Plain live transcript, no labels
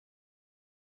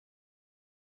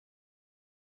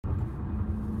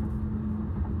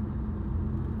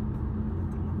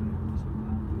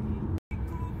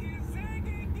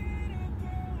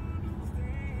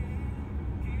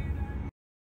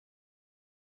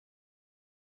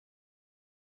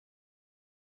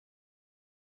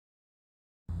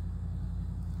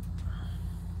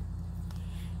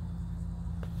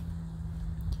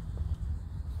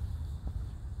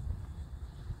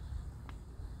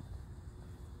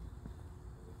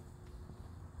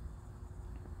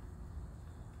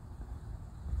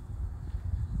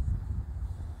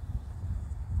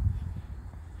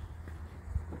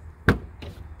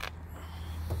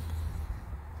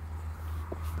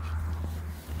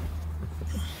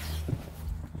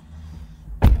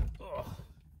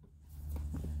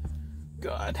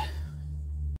God.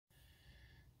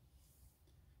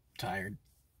 Tired.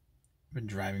 Been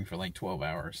driving for like 12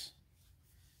 hours.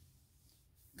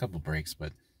 A couple breaks,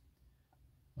 but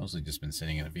mostly just been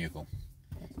sitting in a vehicle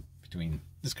between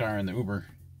this car and the Uber.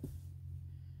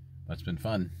 But it's been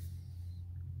fun.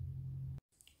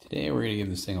 Today we're going to give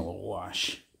this thing a little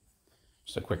wash.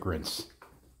 Just a quick rinse.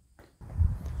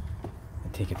 I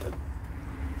take it to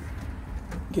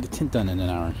get a tint done in an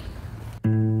hour.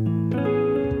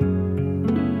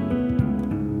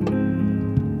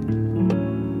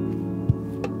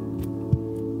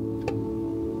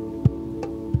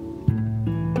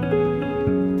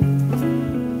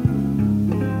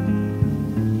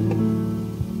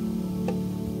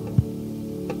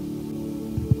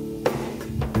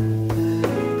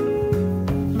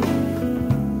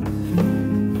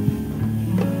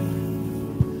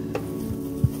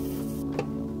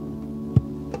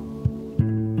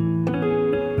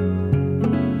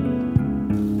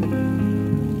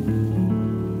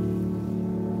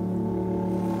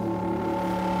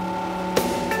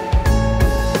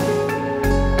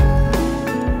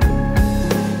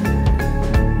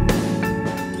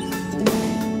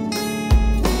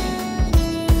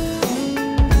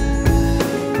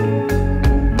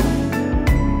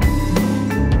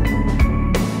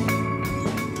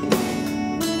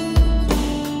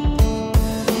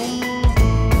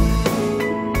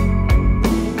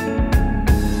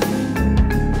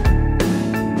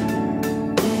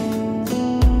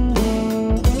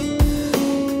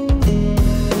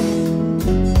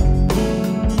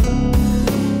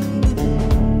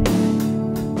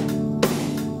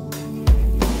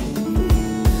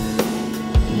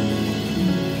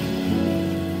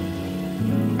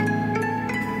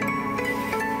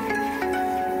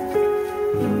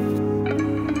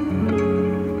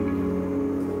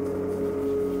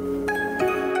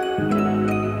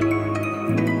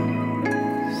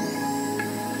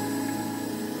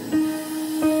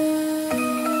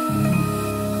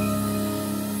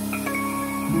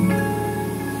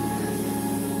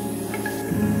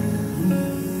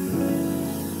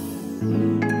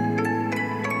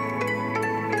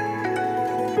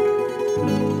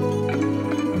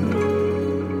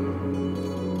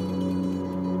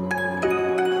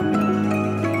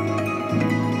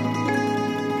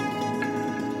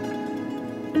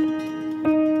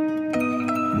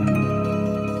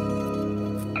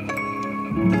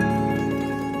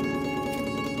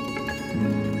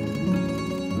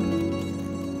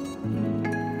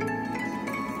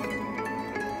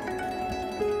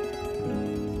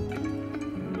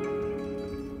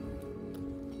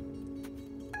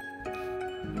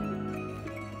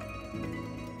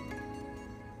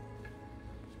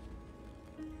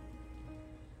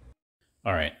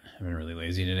 Alright, I've been really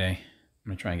lazy today. I'm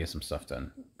going to try and get some stuff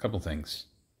done. A couple things.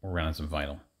 We're running some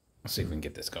vinyl. Let's see if we can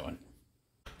get this going.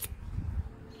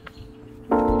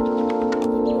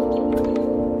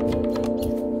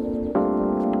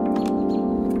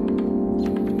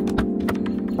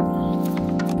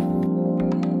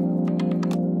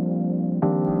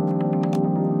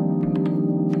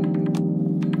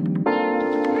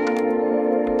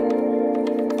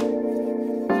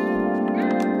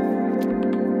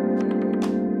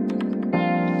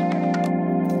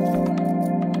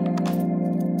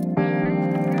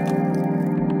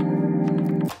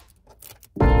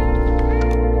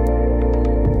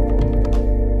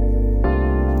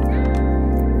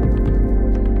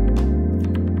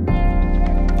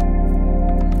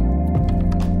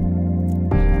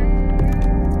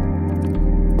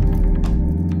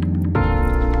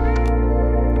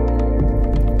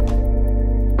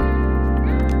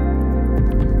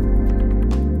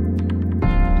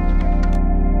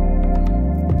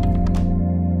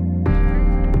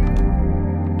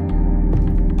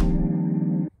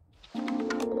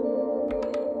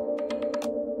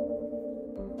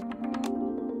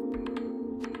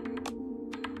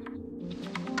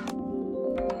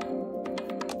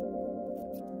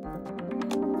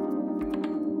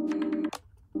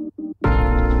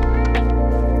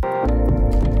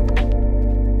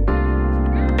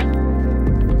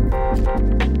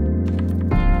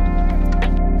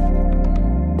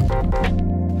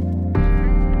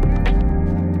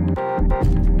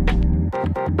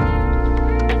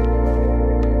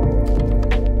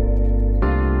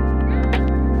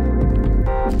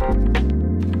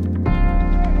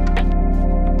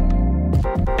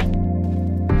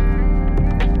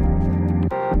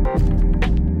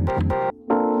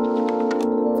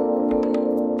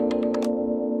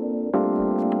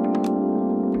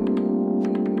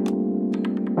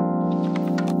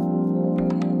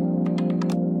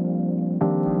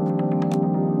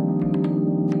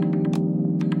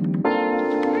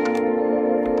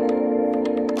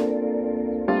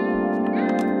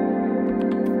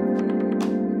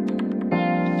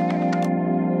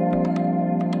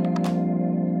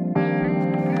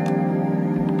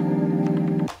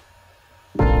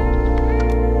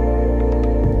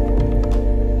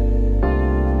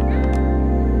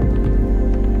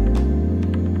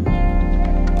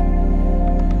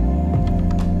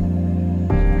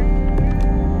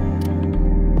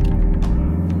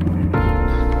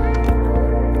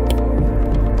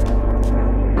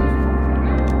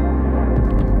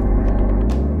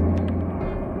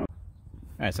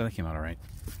 Alright, so that came out alright.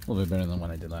 A little bit better than what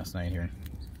I did last night here.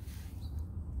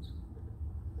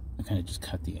 I kind of just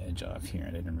cut the edge off here.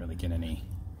 I didn't really get any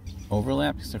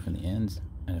overlap except from the ends.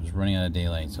 And it was running out of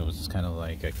daylight, so it was just kind of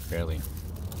like I could barely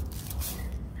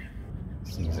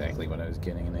see exactly what I was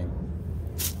getting. And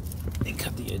they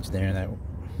cut the edge there. That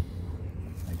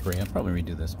gray. I'll probably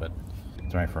redo this, but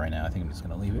it's alright for right now. I think I'm just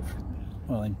going to leave it for,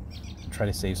 well, I try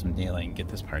to save some daylight and get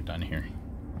this part done here.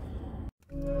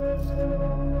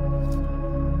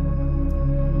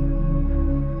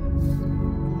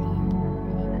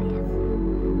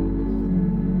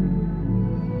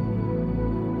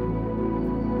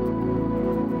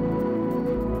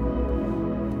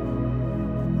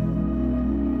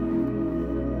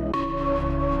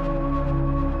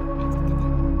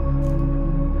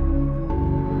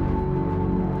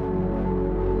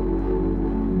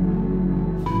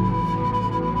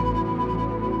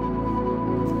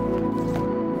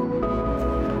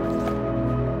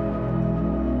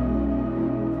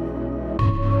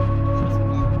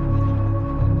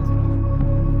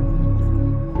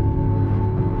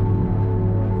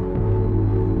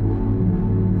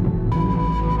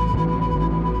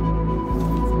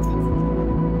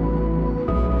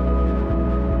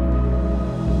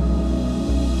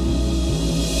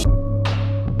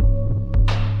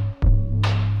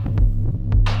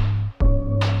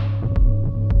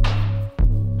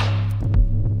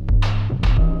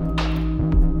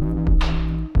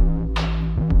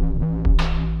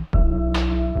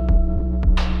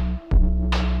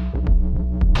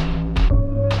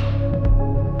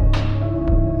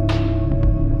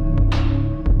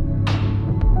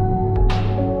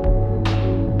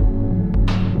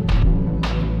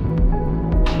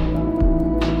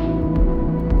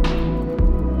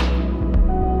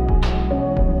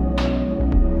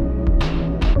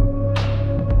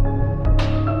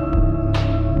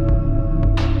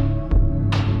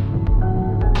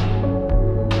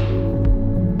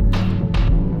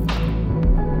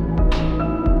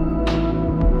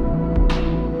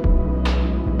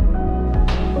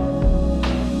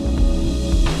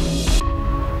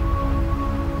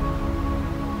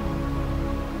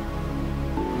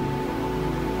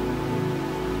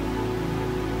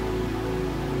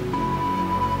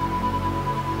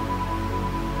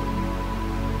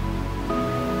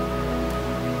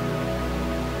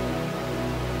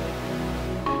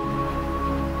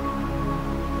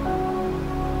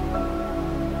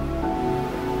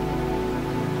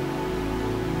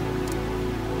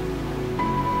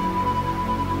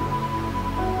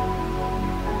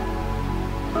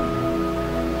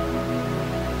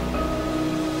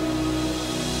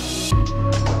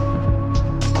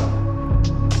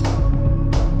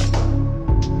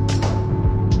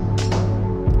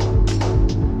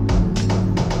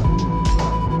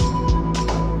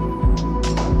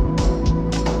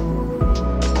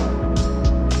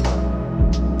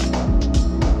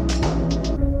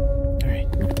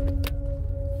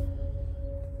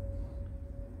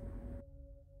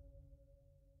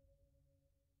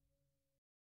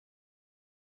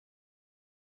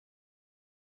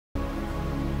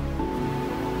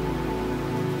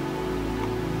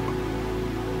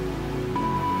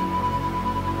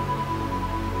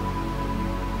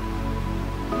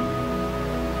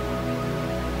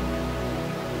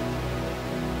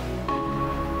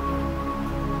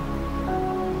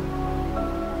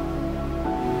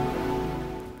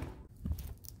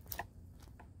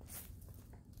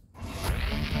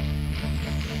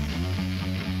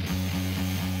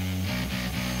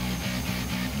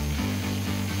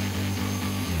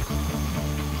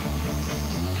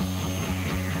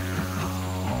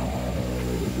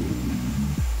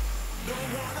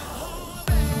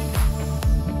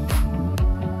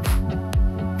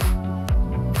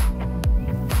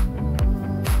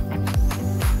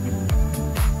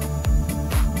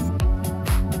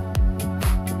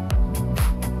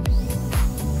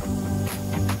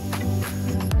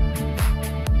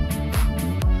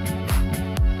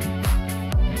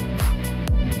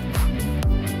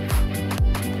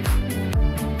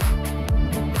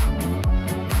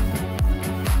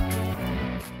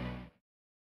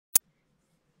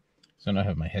 So I don't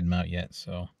have my head mount yet,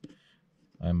 so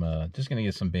I'm just going to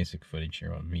get some basic footage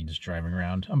here of me just driving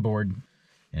around. I'm bored,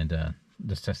 and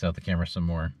just test out the camera some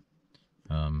more.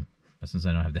 But since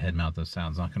I don't have the head mount, the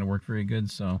sound's not going to work very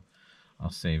good, so I'll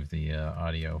save the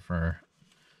audio for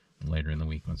later in the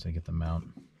week once I get the mount.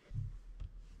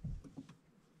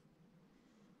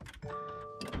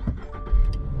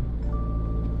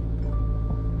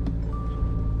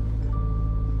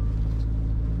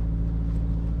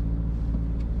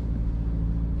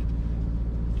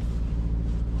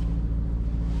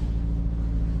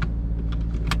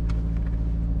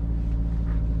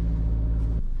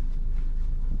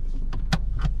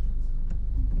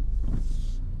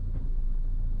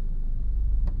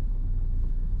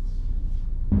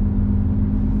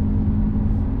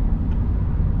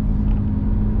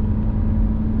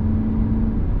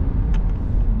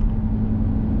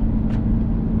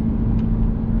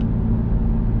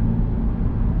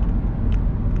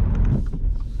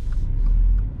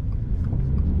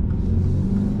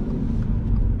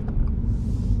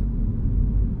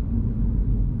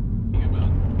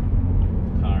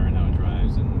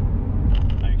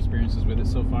 it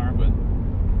so far, but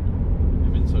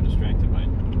I've been so distracted by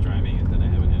driving it that I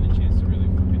haven't had a chance to really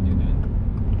fucking do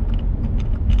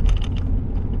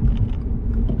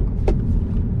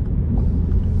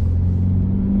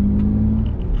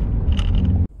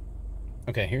that.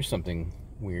 Okay, here's something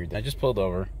weird. I just pulled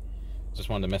over. Just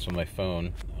wanted to mess with my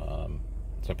phone.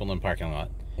 So I pulled in the parking lot.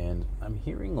 And I'm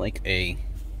hearing like a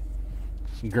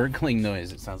gurgling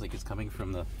noise. It sounds like it's coming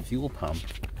from the fuel pump.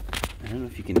 I don't know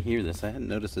if you can hear this. I hadn't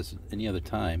noticed this any other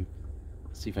time.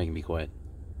 Let's see if I can be quiet.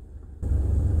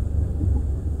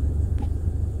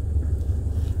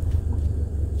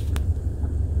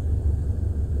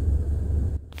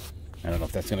 I don't know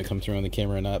if that's going to come through on the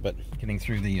camera or not, but getting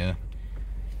through the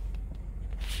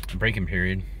braking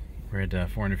period. We're at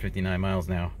 459 miles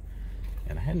now,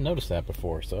 and I hadn't noticed that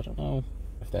before, so I don't know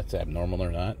if that's abnormal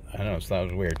or not. I don't know, I just thought it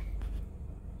was weird.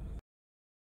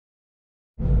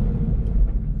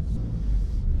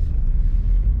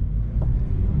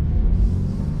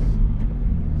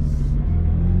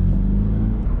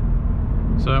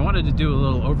 So I wanted to do a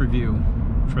little overview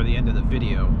for the end of the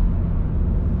video.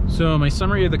 So my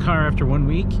summary of the car after 1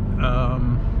 week,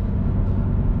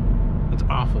 it's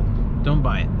awful. Don't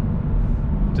buy it.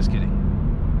 Just kidding.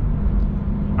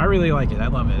 I really like it. I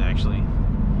love it, actually.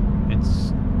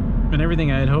 It's been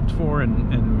everything I had hoped for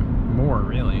and more,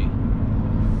 really.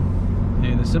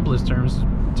 In the simplest terms,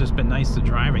 it's just been nice to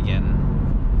drive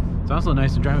again. It's also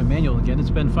nice to drive a manual again.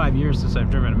 It's been 5 years since I've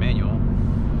driven a manual.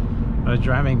 I was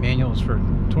driving manuals for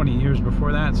 20 years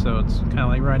before that, so it's kind of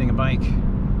like riding a bike.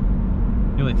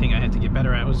 The only thing I had to get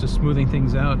better at was just smoothing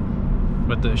things out,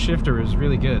 but the shifter is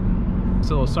really good.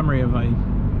 So a little summary of my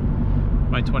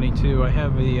 22. I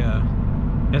have the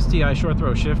STI short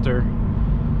throw shifter,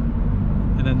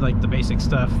 and then like the basic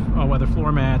stuff, all-weather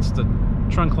floor mats, the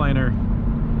trunk liner,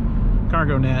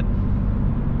 cargo net.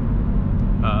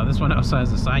 This one also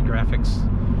has the side graphics.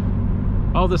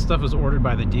 All this stuff was ordered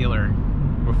by the dealer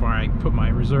before I put my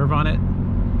reserve on it.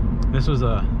 This was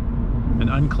an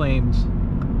unclaimed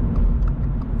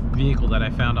vehicle that I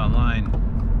found online.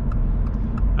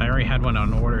 I already had one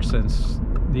on order since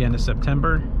the end of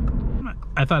September.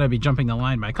 I thought I'd be jumping the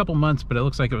line by a couple months, but it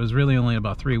looks like it was really only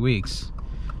about 3 weeks.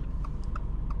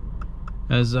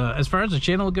 As far as the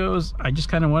channel goes, I just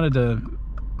kind of wanted to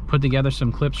put together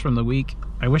some clips from the week.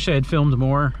 I wish I had filmed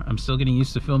more. I'm still getting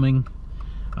used to filming.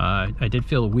 I did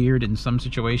feel weird in some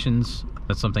situations.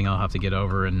 That's something I'll have to get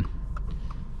over in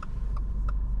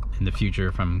the future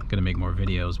if I'm gonna make more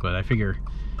videos. But I figure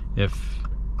if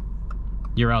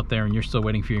you're out there and you're still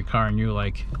waiting for your car and you're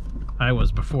like I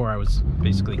was before, I was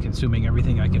basically consuming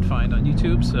everything I could find on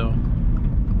YouTube, so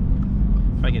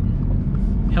if I could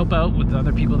help out with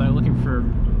other people that are looking for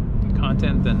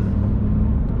content, then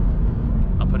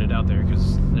I'll put it out there,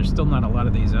 because there's still not a lot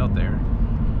of these out there.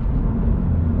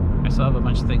 I still have a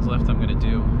bunch of things left I'm going to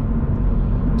do.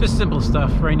 Just simple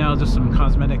stuff. Right now, just some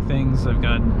cosmetic things. I've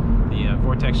got the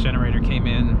vortex generator came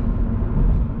in.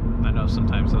 I know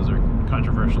sometimes those are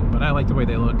controversial, but I like the way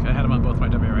they look. I had them on both my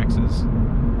WRXs.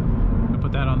 I'll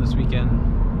put that on this weekend.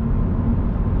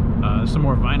 There's some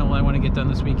more vinyl I want to get done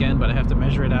this weekend, but I have to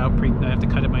measure it out. I have to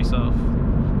cut it myself.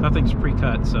 Nothing's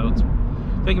pre-cut, so it's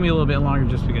taking me a little bit longer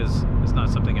just because it's not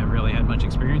something I've really had much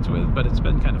experience with, but it's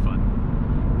been kind of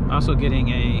fun. Also getting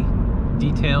a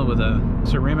detail with a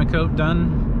ceramic coat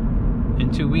done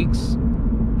in 2 weeks,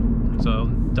 so I'll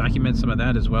document some of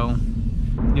that as well.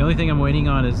 The only thing I'm waiting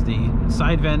on is the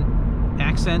side vent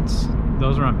accents.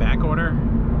 Those are on back order.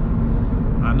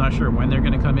 I'm not sure when they're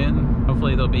going to come in.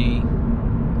 Hopefully they'll be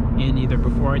in either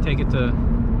before I take it to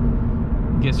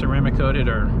get ceramic coated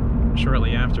or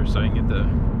shortly after, so I can get the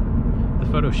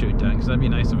photo shoot done, because that'd be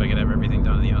nice if I could have everything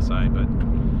done on the outside. But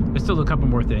there's still a couple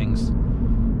more things.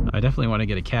 I definitely want to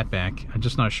get a cat back. I'm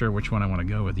just not sure which one I want to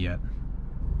go with yet.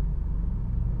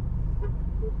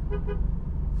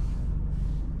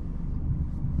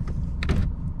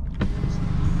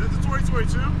 That's a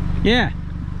 2022? Yeah.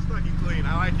 It's fucking clean.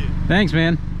 I like it. Thanks,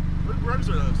 man. What runs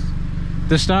are those?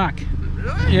 The stock.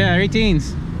 Really? Yeah,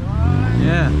 18s. What?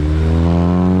 Yeah.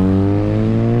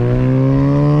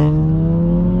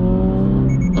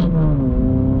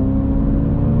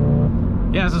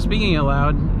 Yeah, so speaking out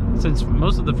loud, since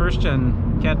most of the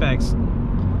first-gen catbacks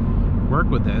work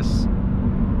with this,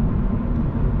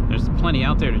 there's plenty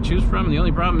out there to choose from. The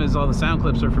only problem is all the sound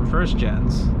clips are from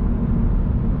first-gens.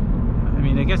 I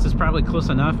mean, I guess it's probably close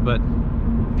enough, but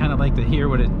kind of like to hear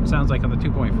what it sounds like on the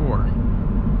 2.4.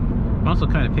 I'm also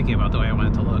kind of picky about the way I want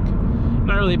it to look. I'm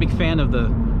not really a big fan of the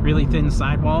really thin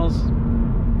sidewalls.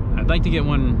 I'd like to get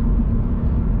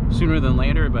one sooner than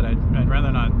later, but I'd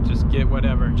rather not just get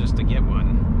whatever just to get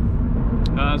one.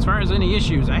 As far as any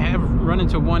issues, I have run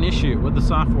into one issue with the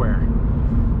software.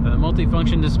 The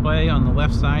multifunction display on the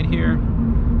left side here.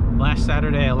 Last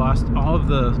Saturday I lost all of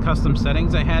the custom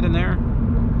settings I had in there.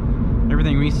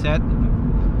 Everything reset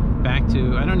back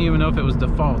to, I don't even know if it was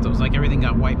default. It was like everything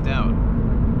got wiped out.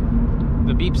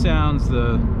 The beep sounds,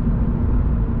 the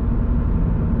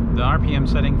RPM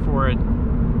setting for it,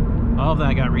 all of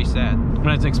that got reset. When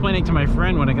I was explaining to my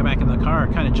friend when I got back in the car,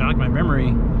 it kind of jogged my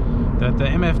memory that the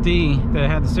MFD that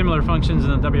had the similar functions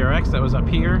in the WRX that was up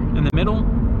here in the middle,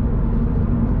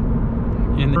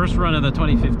 in the first run of the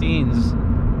 2015s,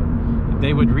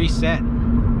 they would reset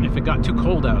if it got too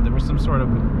cold out. There was some sort of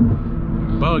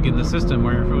bug in the system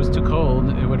where if it was too cold,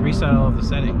 it would reset all of the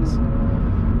settings.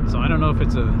 So I don't know if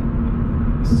it's a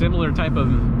similar type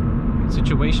of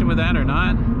situation with that or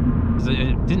not.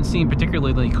 It didn't seem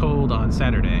particularly cold on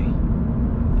Saturday.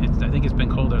 I think it's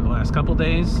been colder the last couple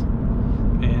days,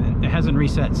 and it hasn't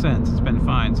reset since. It's been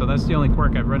fine. So that's the only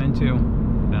quirk I've run into.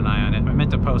 An eye on it. I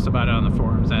meant to post about it on the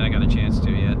forums. That I got a chance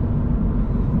to yet.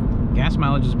 Gas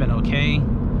mileage has been okay.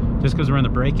 Just because we're in the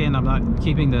break-in, I'm not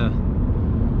keeping the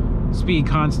speed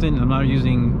constant. I'm not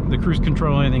using the cruise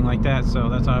control or anything like that. So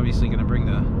that's obviously going to bring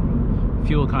the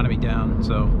fuel economy down.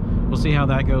 So we'll see how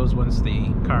that goes once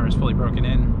the car is fully broken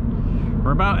in.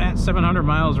 We're about at 700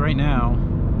 miles right now.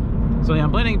 So yeah,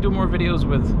 I'm planning to do more videos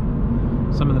with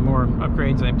some of the more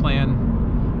upgrades I plan.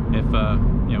 If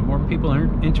you know, more people are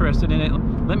interested in it,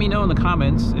 let me know in the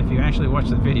comments if you actually watch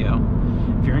the video,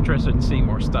 if you're interested in seeing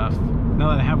more stuff. Now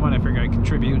that I have one, I figure I'd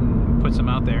contribute and put some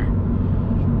out there.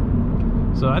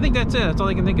 So I think that's it. That's all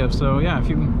I can think of. So yeah, if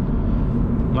you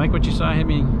like what you saw, hit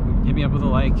me up with a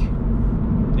like.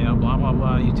 You know, blah blah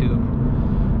blah,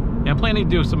 YouTube. Yeah, I'm planning to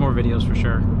do some more videos for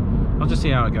sure. I'll just see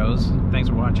how it goes. Thanks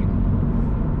for watching.